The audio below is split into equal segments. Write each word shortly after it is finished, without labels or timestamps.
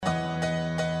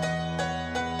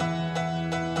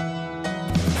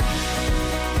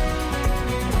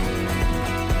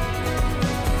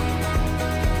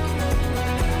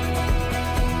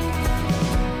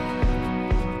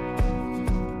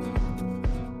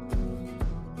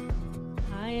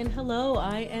hello.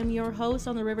 I am your host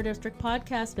on the River District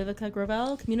podcast, Viveca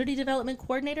Gravel, Community Development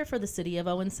Coordinator for the City of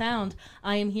Owen Sound.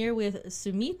 I am here with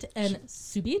Sumit and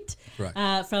Subit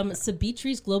from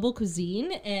Sabitri's Global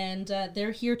Cuisine, and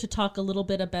they're here to talk a little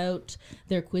bit about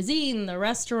their cuisine, the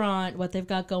restaurant, what they've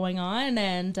got going on,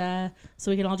 and so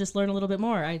we can all just learn a little bit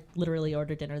more. I literally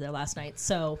ordered dinner there last night,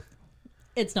 so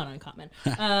it's not uncommon.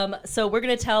 So we're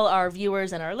going to tell our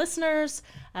viewers and our listeners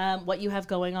what you have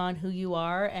going on, who you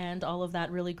are, and all of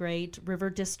that really great River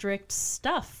District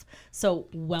stuff. So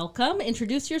welcome,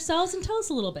 introduce yourselves, and tell us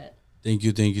a little bit. Thank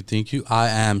you. I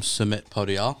am Sumit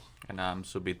Paudyal. And I'm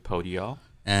Subit Paudyal.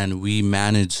 And we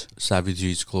manage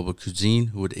Savitri's Global Cuisine,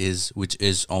 which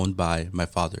is owned by my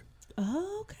father.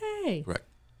 Okay. Right.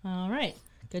 All right.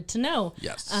 Good to know.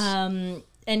 Yes.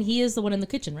 And he is the one in the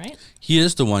kitchen, right? He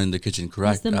is the one in the kitchen,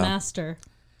 correct? He's the master.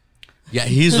 Yeah,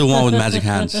 he's the one with magic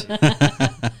hands.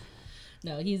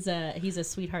 No, he's a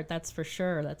sweetheart. That's for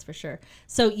sure.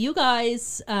 So you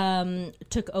guys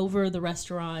took over the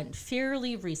restaurant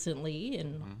fairly recently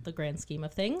in the grand scheme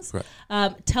of things.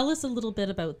 Right. Tell us a little bit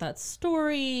about that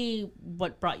story.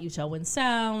 What brought you to Owen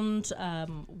Sound?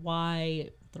 Why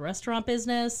the restaurant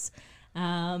business?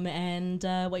 And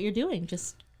what you're doing.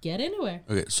 Just get into it.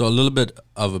 Okay, so a little bit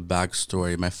of a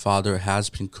backstory. My father has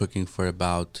been cooking for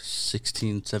about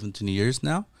 16, 17 years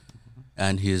now.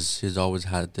 And he's always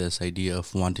had this idea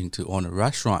of wanting to own a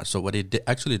restaurant. So what he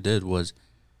actually did was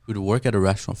he would work at a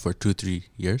restaurant for 2-3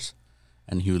 years.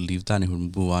 And he would leave that and he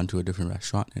would move on to a different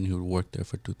restaurant. And he would work there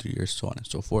for 2-3 years, so on and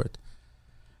so forth.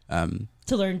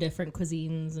 To learn different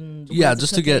cuisines and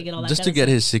just to get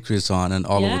his secrets on and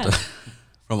all over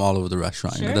from all over the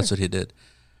restaurant. Sure. You know, that's what he did.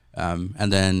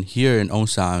 And then here in Owen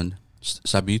Sound,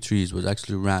 Sabitri's was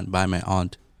actually ran by my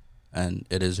aunt, and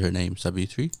it is her name,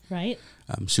 Sabitri. Right.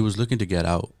 She was looking to get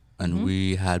out, and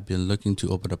we had been looking to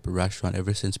open up a restaurant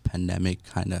ever since pandemic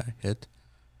kind of hit.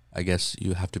 I guess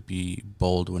you have to be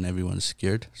bold when everyone's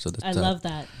scared. So that's, I love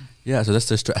that. Yeah, so that's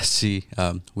the strategy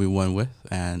we went with,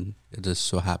 and it just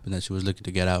so happened that she was looking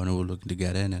to get out and we were looking to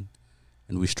get in,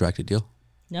 and we struck a deal.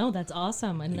 No, that's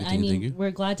awesome. And Thank you.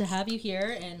 We're glad to have you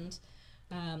here, and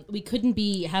we couldn't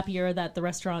be happier that the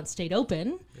restaurant stayed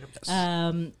open.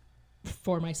 Yes.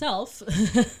 For myself,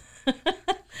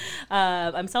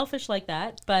 I'm selfish like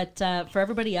that, but for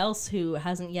everybody else who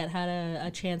hasn't yet had a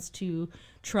chance to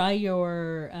try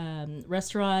your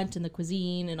restaurant and the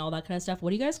cuisine and all that kind of stuff,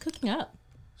 what are you guys cooking up?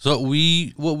 So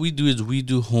what we do is we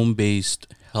do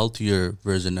home-based, healthier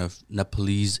version of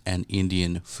Nepalese and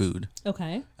Indian food.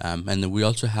 Okay. And then we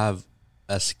also have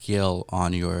a scale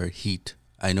on your heat.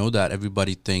 I know that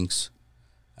everybody thinks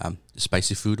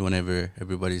spicy food whenever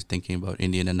everybody's thinking about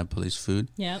Indian and Nepalese food.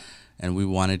 Yeah. And we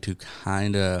wanted to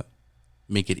kind of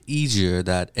make it easier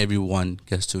that everyone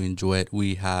gets to enjoy it.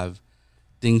 We have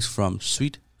things from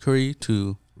sweet curry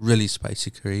to really spicy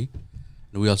curry.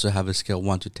 And we also have a scale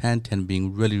 1 to 10, 10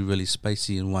 being really, really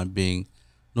spicy and 1 being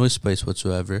no spice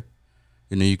whatsoever.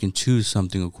 You know, you can choose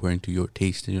something according to your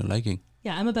taste and your liking.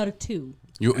 Yeah, I'm about a 2.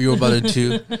 You're about a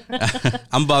 2.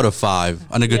 I'm about a 5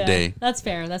 on a good day. That's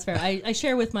fair. I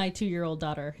share with my 2-year-old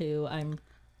daughter, who I'm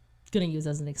going to use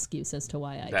as an excuse as to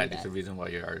why I do that. That is the reason why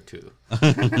you are a 2.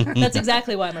 That's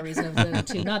exactly why I'm a reason of the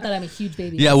 2. Not that I'm a huge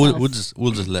baby. Yeah, myself.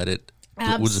 we'll just let it.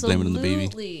 Absolutely, we'll just blame it on the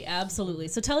baby. Absolutely.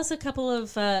 So tell us a couple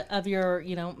of your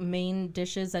main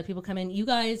dishes that people come in. You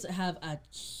guys have a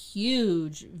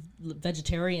huge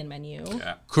vegetarian menu.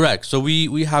 Yeah. Correct. So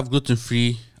we have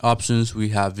gluten-free options. We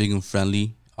have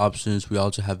vegan-friendly options. We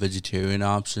also have vegetarian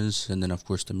options, and then of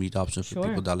course the meat options for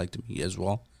people that like the meat as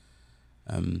well.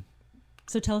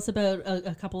 So tell us about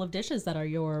a couple of dishes that are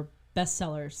your best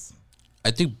sellers. I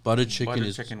think butter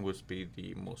chicken would be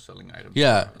the most selling item.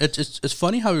 Yeah, it's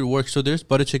funny how it works. So there's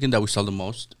butter chicken that we sell the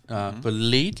most, but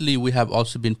lately we have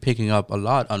also been picking up a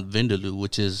lot on vindaloo,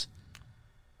 which is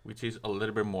a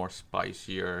little bit more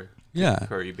spicier. Yeah.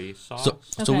 Curry based sauce.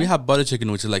 So we have butter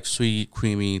chicken, which is like sweet,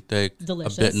 creamy, thick,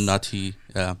 delicious, a bit nutty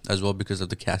as well because of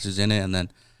the cashews in it, and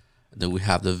then we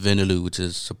have the vindaloo, which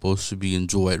is supposed to be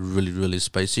enjoyed really, really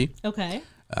spicy. Okay.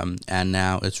 And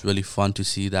now it's really fun to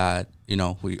see that,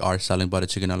 we are selling butter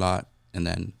chicken a lot, and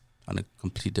then on a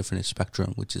complete different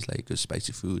spectrum, which is like a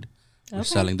spicy food. Okay. We're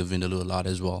selling the vindaloo a lot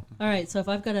as well. All right, so if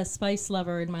I've got a spice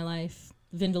lover in my life,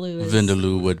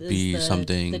 Vindaloo would be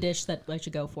something. The dish that I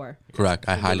should go for. Correct.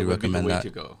 I highly recommend that. To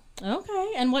go.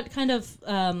 Okay. And what kind of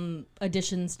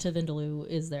additions to Vindaloo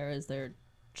is there? Is there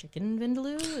chicken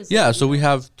Vindaloo? So we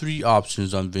have 3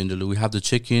 options on Vindaloo. We have the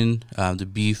chicken, the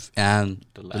beef, and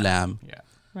the lamb. Yeah.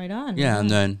 Right on. Yeah, and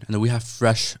then we have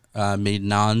fresh made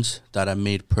naans that are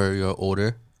made per your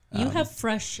order. You have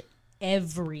fresh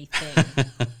everything.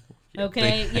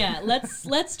 Okay, yeah.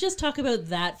 Let's just talk about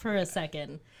that for a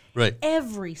second. Right.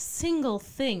 Every single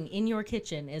thing in your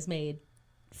kitchen is made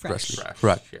fresh.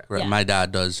 Correct. Yeah. Right. Yeah. My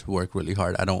dad does work really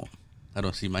hard. I don't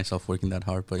see myself working that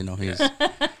hard, but he's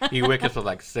He wakes up at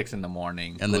like 6 in the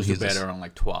morning, And then goes to he's bed just- around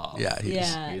like 12. yeah,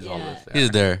 He's always there. he's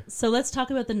there. So let's talk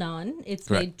about the naan. It's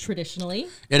Correct. made traditionally.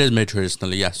 It is made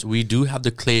traditionally. Yes, we do have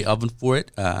the clay oven for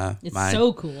it. It's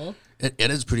so cool.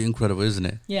 It is pretty incredible, isn't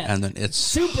it? Yeah. And then it's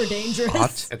Super dangerous.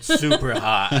 hot. It's super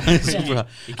hot. Super hot.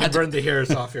 You can burn the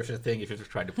hairs off your thing if you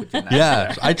try to put your knife Yeah,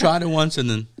 there. so I tried it once,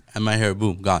 and my hair,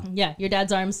 boom, gone. Yeah, your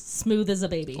dad's arms smooth as a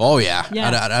baby. Oh yeah. Yeah.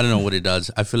 I don't know what he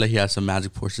does. I feel like he has some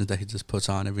magic portions that he just puts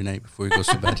on every night before he goes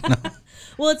to bed.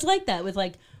 Well, it's like that with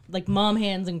like mom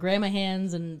hands and grandma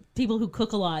hands and people who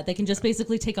cook a lot. They can just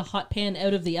basically take a hot pan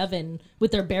out of the oven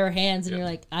with their bare hands, and you're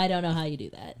like, I don't know how you do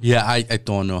that. Yeah, I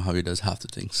don't know how he does half the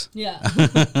things. Yeah.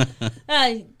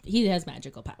 He has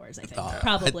magical powers, I think.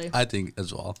 Probably. I think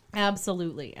as well.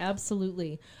 Absolutely.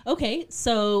 Absolutely. Okay,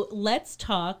 so let's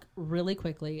talk really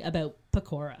quickly about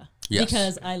pakora. Yes.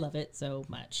 Because I love it so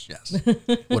much. Yes.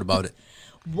 What about it?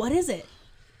 What is it?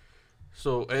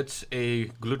 So it's a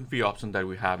gluten-free option that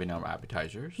we have in our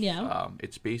appetizers. Yeah.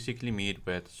 It's basically made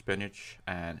with spinach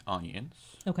and onions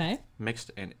Okay. mixed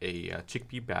in a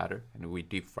chickpea batter, and we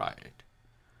deep fry it.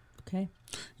 Okay.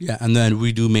 Yeah, and then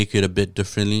we do make it a bit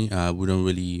differently. We don't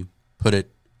really put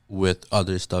it with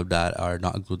other stuff that are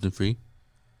not gluten free.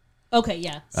 Okay,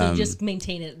 yeah. So you just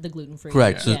maintain it the gluten free.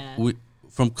 Correct. So Yeah. we,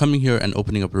 from coming here and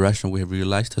opening up a restaurant, we have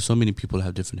realized that so many people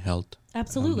have different health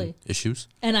Absolutely. issues.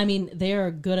 And I mean,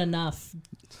 they're good enough.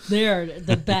 They're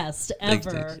the best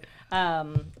ever.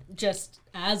 Just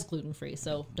as gluten free.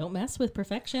 So don't mess with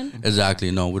perfection.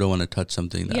 Exactly. No, we don't want to touch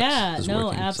something that's is no,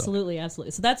 working, so. absolutely,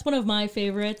 absolutely. So that's one of my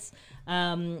favorites.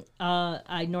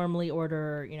 I normally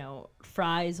order,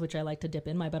 fries, which I like to dip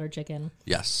in my butter chicken.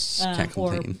 Yes, can't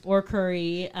complain. Or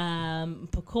curry,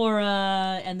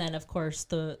 pakora, and then of course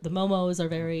the momos are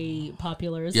very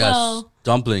popular as Yes, well.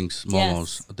 dumplings,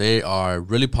 momos. Yes. They are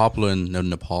really popular in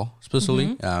Nepal,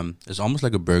 especially. It's almost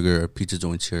like a burger or pizza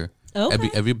joints here. Okay.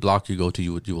 Every block you go to,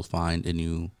 you will find a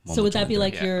new momo So would that joint be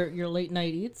there. like your late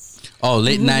night eats? Oh,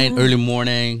 late night, early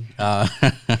morning,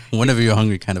 whenever you're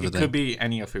hungry, kind of a It thing. could be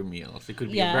any of your meals. It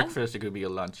could be Yeah. a breakfast, it could be a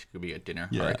lunch, it could be a dinner,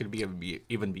 or Yeah. it could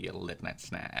even be a late night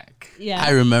snack. Yeah.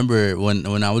 I remember when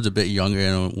I was a bit younger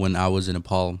and when I was in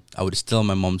Nepal, I would steal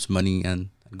my mom's money and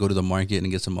go to the market and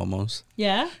get some momos.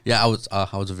 Yeah. Yeah, I was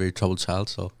a very troubled child,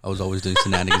 so I was always doing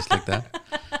shenanigans like that.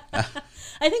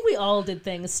 I think we all did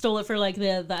things. Stole it for like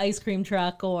the ice cream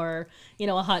truck or,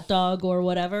 a hot dog or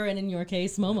whatever. And in your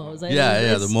case, momos. I mean, Yeah,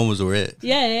 it's- the momos were it.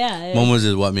 Yeah. Momos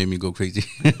is what made me go crazy.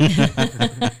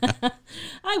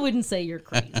 I wouldn't say you're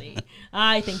crazy.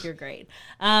 I think you're great.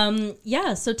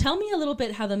 So tell me a little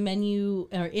bit how the menu,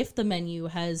 or if the menu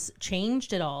has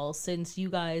changed at all since you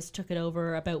guys took it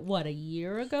over about, a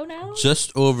year ago now?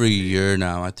 Just over a year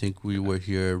now. I think we were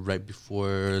here right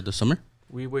before the summer.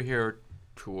 We were here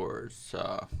towards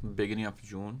beginning of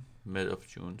June, mid of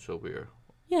June, so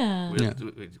Yeah.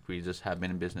 we just have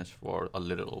been in business for a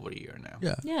little over a year now.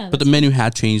 Yeah, But the menu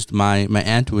had changed. My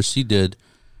aunt, what she did,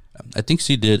 I think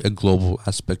she did a global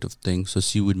aspect of things. So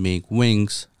she would make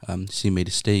wings, she made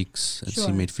steaks, and Sure.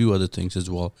 she made a few other things as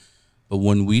well. But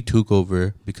when we took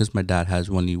over, because my dad has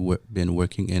only been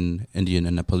working in Indian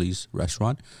and Nepalese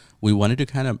restaurant, we wanted to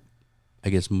kind of, I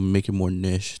guess, make it more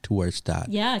niche towards that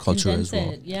culture condense as well.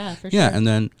 it. Yeah, for sure. Yeah, and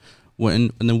then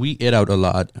we ate out a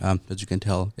lot, as you can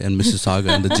tell, in Mississauga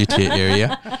and the GTA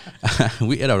area.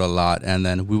 We ate out a lot, and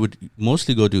then we would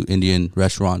mostly go to Indian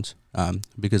restaurants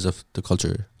because of the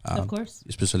culture. Of course.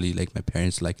 Especially like my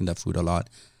parents liking that food a lot.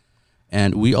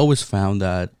 And we always found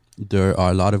that there are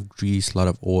a lot of grease, a lot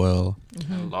of oil,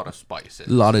 And a lot of spices.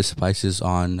 a lot of spices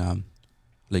on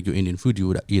like your Indian food you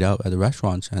would eat out at the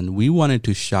restaurants. And we wanted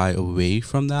to shy away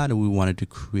from that, and we wanted to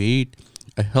create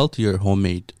a healthier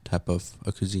homemade type of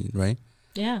a cuisine, right?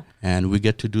 Yeah. And we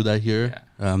get to do that here,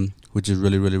 which is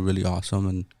really, really, really awesome,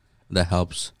 and that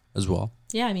helps as well.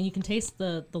 Yeah, I mean, you can taste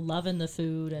the love in the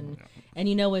food, and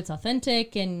it's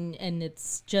authentic, and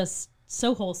it's just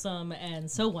so wholesome and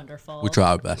so wonderful. We try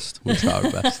our best.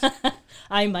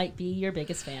 I might be your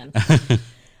biggest fan.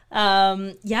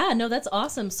 That's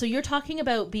awesome. So you're talking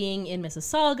about being in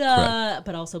Mississauga, Correct.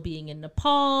 but also being in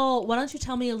Nepal. Why don't you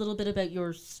tell me a little bit about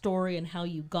your story and how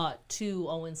you got to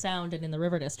Owen Sound and in the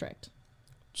River District?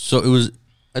 So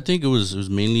I think it was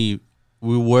mainly,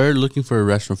 we were looking for a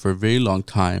restaurant for a very long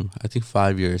time. I think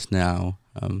 5 years now.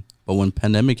 But when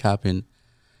pandemic happened,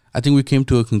 I think we came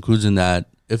to a conclusion that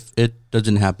if it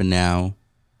doesn't happen now,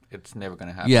 it's never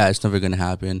gonna happen. Yeah, it's never gonna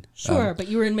happen. Sure, but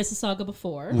you were in Mississauga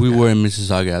before. We were in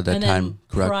Mississauga at that and time. Then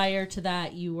correct. Prior to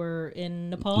that, you were in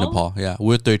Nepal. Nepal, yeah.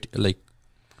 We're 30. Like,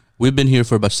 we've been here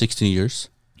for about 16 years.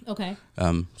 Okay.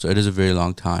 So it is a very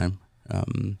long time.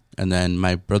 And then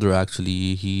my brother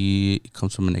actually, he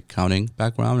comes from an accounting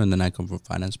background, and then I come from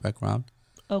finance background.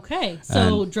 Okay,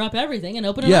 so drop everything and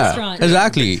open a Yeah, restaurant.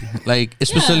 exactly. Like,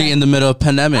 especially in the middle of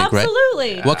pandemic,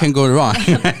 Absolutely. right? What can go wrong?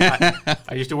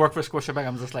 I used to work for Scotiabank.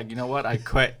 I'm just like, you know what? I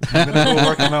quit. I'm going to go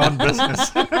work in my own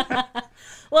business.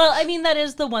 Well, I mean, that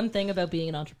is the one thing about being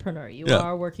an entrepreneur. You Yeah.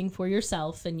 are working for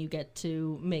yourself and you get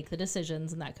to make the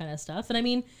decisions and that kind of stuff. And I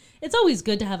mean, it's always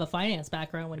good to have a finance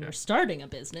background when you're starting a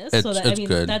business. It's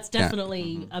good. That's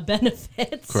definitely a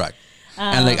benefit. Correct.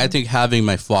 And like, I think having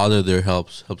my father there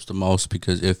helps the most,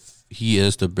 because if he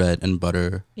is the bread and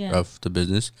butter of the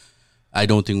business, I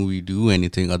don't think we do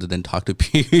anything other than talk to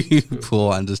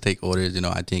people and just take orders. You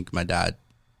know, I think my dad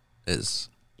is.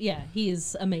 Yeah,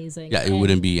 he's amazing. Yeah,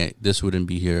 this wouldn't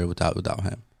be here without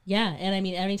him. Yeah, and I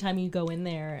mean, anytime you go in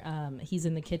there, he's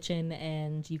in the kitchen,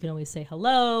 and you can always say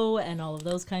hello and all of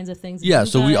those kinds of things. Yeah,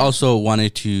 so we also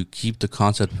wanted to keep the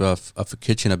concept of a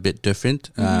kitchen a bit different.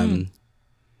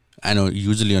 I know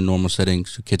usually in normal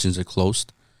settings, kitchens are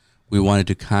closed. We wanted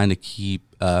to kind of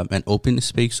keep an open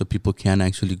space so people can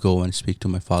actually go and speak to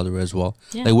my father as well.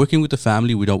 Yeah. Like, working with the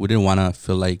family, we didn't want to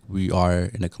feel like we are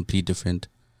in a complete different,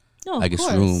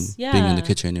 room, being in the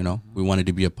kitchen. You know, we wanted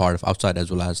to be a part of outside as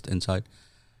well as the inside.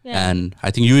 Yeah. And I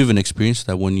think you even experienced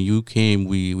that when you came.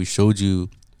 We showed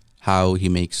you how he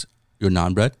makes your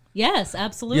naan bread. Yes,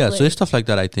 absolutely. Yeah, so it's stuff like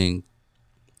that, I think,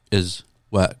 is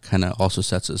what kind of also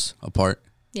sets us apart.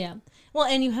 Yeah. Well,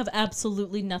 and you have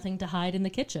absolutely nothing to hide in the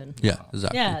kitchen. Yeah,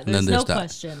 exactly. Yeah, there's no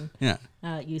question. Yeah.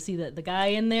 You see the guy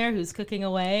in there who's cooking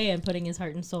away and putting his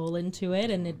heart and soul into it,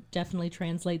 and it definitely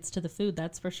translates to the food,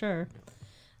 that's for sure.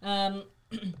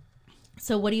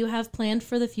 So what do you have planned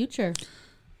for the future?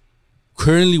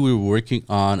 Currently, we're working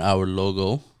on our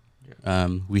logo.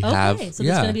 We have. So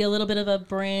there's going to be a little bit of a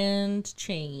brand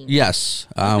change. Yes.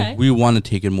 We want to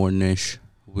take it more niche.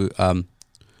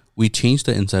 We changed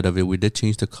the inside of it. We did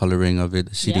change the coloring of it,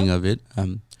 the seating of it.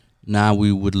 Now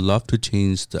we would love to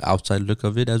change the outside look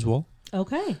of it as well.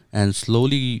 Okay. And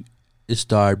slowly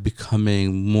start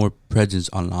becoming more presence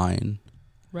online.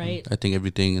 Right. I think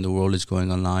everything in the world is going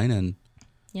online, and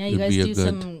you guys do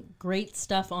some great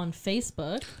stuff on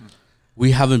Facebook.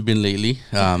 We haven't been lately.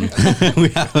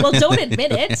 Well, don't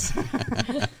admit it.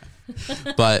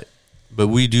 but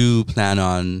we do plan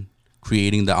on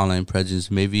creating the online presence,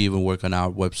 maybe even work on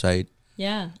our website.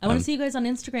 Yeah. I want to see you guys on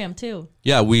Instagram too.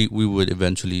 Yeah, we would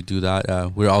eventually do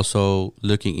that. We're also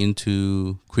looking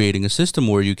into creating a system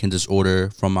where you can just order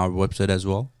from our website as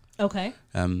well. Okay.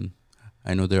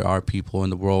 I know there are people in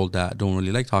the world that don't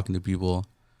really like talking to people,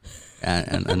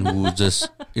 and who just,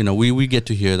 we get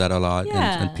to hear that a lot.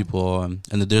 Yeah. And people, and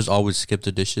there's always skip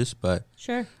the dishes, but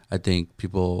sure, I think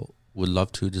people would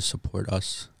love to just support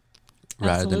us.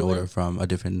 Rather than order from a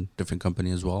different company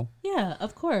as well. Yeah,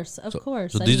 of course.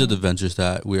 So these are the ventures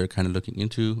that we are kind of looking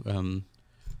into.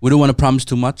 We don't want to promise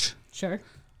too much. Sure.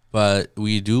 But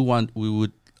we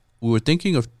were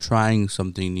thinking of trying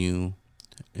something new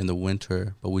in the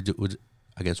winter, but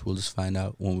I guess we'll just find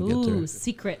out when we get there.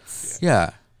 Secrets.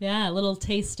 Yeah. Yeah, a little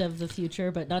taste of the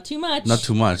future, but not too much. Not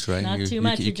too much, right? Not too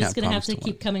much. You're just going to have to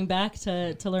keep coming back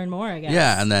to learn more, I guess.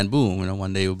 Yeah, and then boom,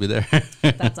 one day we'll be there.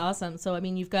 That's awesome. So, I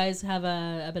mean, you guys have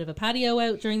a bit of a patio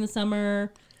out during the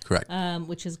summer. Correct.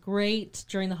 Which is great.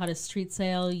 During the hottest street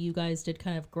sale, you guys did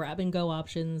kind of grab and go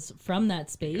options from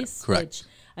that space. Correct. Which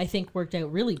I think worked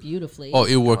out really beautifully. Oh,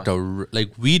 it worked out.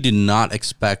 Like, we did not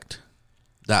expect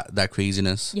that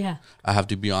craziness. Yeah, I have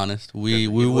to be honest. We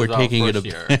were taking it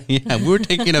we were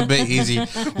taking it a bit easy.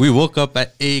 We woke up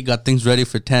at 8, got things ready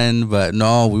for 10, but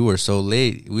no, we were so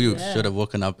late. We should have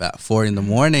woken up at 4 in the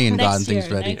morning and gotten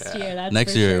things ready.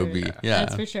 Next year it'll be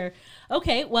that's for sure.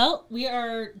 Okay, well, we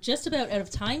are just about out of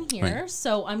time here, right.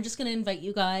 So I'm just going to invite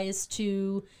you guys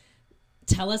to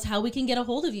tell us how we can get a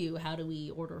hold of you. How do we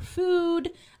order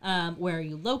food? Where are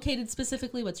you located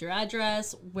specifically? What's your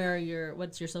address?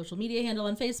 What's your social media handle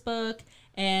on Facebook?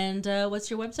 And what's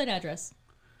your website address?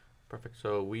 Perfect.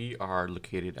 So we are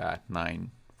located at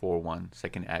 941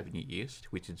 2nd Avenue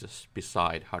East, which is just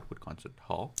beside Heartwood Concert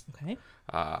Hall. Okay.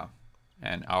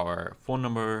 And our phone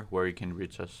number where you can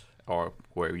reach us or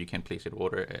where you can place your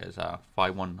order is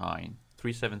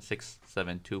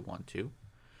 519-376-7212.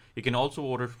 You can also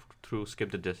order through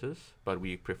Skip the Dishes, but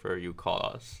we prefer you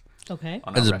call us. Okay.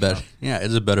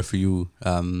 It's better for you,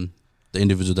 the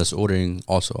individual that's ordering,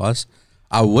 also us.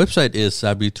 Our website is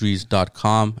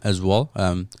sabitris.com as well.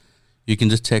 You You can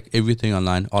just check everything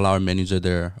online. All our menus are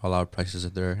there. All our prices are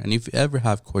there. And if you ever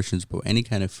have questions about any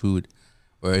kind of food,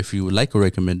 or if you would like a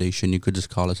recommendation, you could just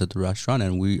call us at the restaurant,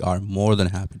 and we are more than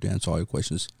happy to answer all your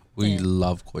questions. We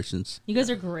love questions. You guys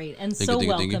are great and so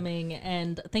welcoming.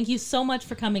 And thank you so much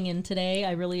for coming in today.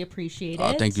 I really appreciate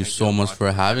it. Thank you so much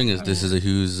for having us. This is a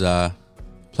huge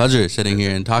pleasure sitting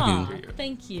here and talking.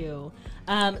 Thank you.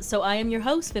 So I am your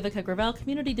host, Viveca Gravel,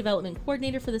 Community Development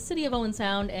Coordinator for the City of Owen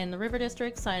Sound and the River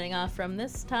District, signing off from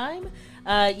this time.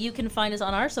 You can find us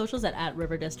on our socials at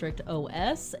River District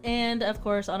OS, and of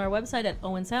course on our website at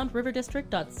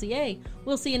owensoundriverdistrict.ca.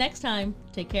 We'll see you next time.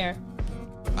 Take care.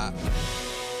 Bye.